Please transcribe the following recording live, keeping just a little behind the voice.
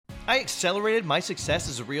I accelerated my success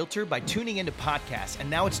as a realtor by tuning into podcasts, and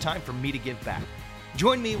now it's time for me to give back.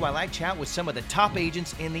 Join me while I chat with some of the top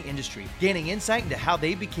agents in the industry, gaining insight into how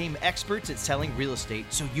they became experts at selling real estate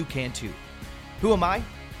so you can too. Who am I?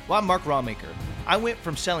 Well, I'm Mark Raumaker. I went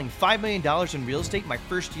from selling $5 million in real estate my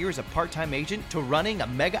first year as a part-time agent to running a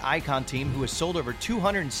mega icon team who has sold over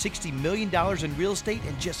 $260 million in real estate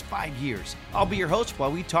in just 5 years. I'll be your host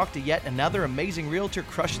while we talk to yet another amazing realtor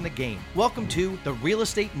crushing the game. Welcome to the Real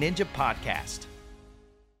Estate Ninja Podcast.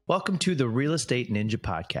 Welcome to the Real Estate Ninja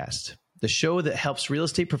Podcast, the show that helps real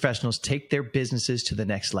estate professionals take their businesses to the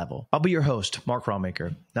next level. I'll be your host, Mark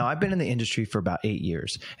Raumaker. Now, I've been in the industry for about 8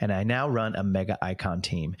 years, and I now run a mega icon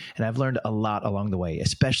team, and I've learned a lot along the way,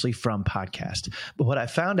 especially from podcasts. But what I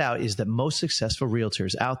found out is that most successful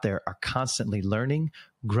realtors out there are constantly learning,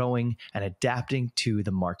 growing, and adapting to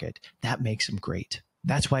the market. That makes them great.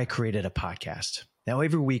 That's why I created a podcast. Now,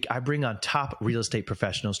 every week, I bring on top real estate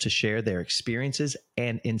professionals to share their experiences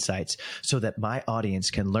and insights so that my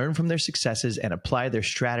audience can learn from their successes and apply their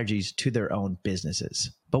strategies to their own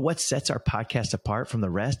businesses. But what sets our podcast apart from the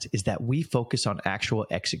rest is that we focus on actual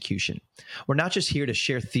execution. We're not just here to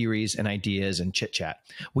share theories and ideas and chit-chat.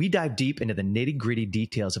 We dive deep into the nitty-gritty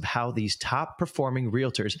details of how these top-performing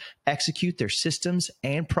realtors execute their systems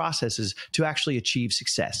and processes to actually achieve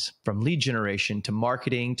success. From lead generation to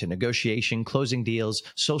marketing to negotiation, closing deals,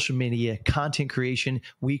 social media, content creation,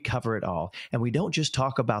 we cover it all. And we don't just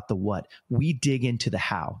talk about the what, we dig into the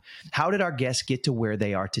how. How did our guests get to where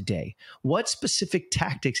they are today? What specific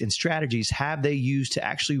tactics and strategies have they used to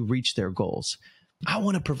actually reach their goals? I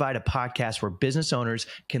want to provide a podcast where business owners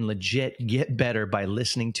can legit get better by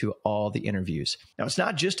listening to all the interviews. Now, it's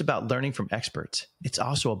not just about learning from experts. It's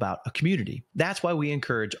also about a community. That's why we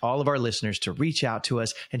encourage all of our listeners to reach out to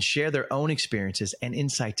us and share their own experiences and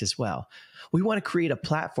insights as well. We want to create a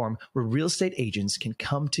platform where real estate agents can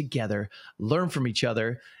come together, learn from each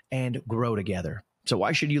other, and grow together. So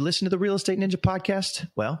why should you listen to the Real Estate Ninja Podcast?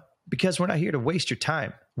 Well, because we're not here to waste your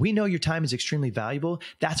time. We know your time is extremely valuable.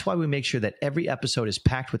 That's why we make sure that every episode is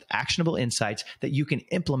packed with actionable insights that you can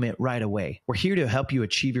implement right away. We're here to help you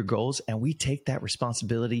achieve your goals, and we take that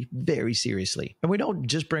responsibility very seriously. And we don't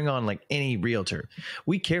just bring on like any realtor.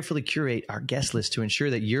 We carefully curate our guest list to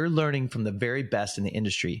ensure that you're learning from the very best in the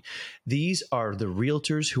industry. These are the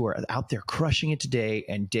realtors who are out there crushing it today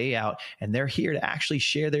and day out, and they're here to actually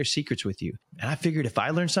share their secrets with you. And I figured if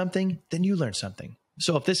I learn something, then you learn something.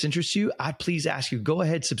 So if this interests you, I'd please ask you, go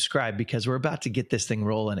ahead, subscribe, because we're about to get this thing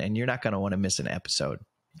rolling and you're not going to want to miss an episode.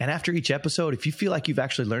 And after each episode, if you feel like you've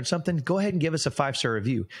actually learned something, go ahead and give us a 5-star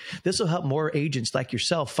review. This will help more agents like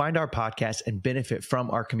yourself find our podcast and benefit from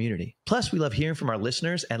our community. Plus, we love hearing from our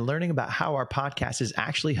listeners and learning about how our podcast is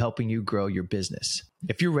actually helping you grow your business.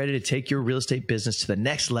 If you're ready to take your real estate business to the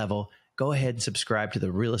next level, go ahead and subscribe to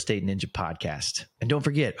the Real Estate Ninja Podcast. And don't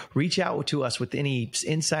forget, reach out to us with any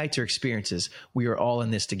insights or experiences. We are all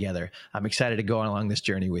in this together. I'm excited to go along this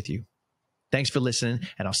journey with you. Thanks for listening,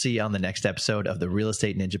 and I'll see you on the next episode of the Real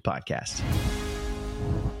Estate Ninja Podcast.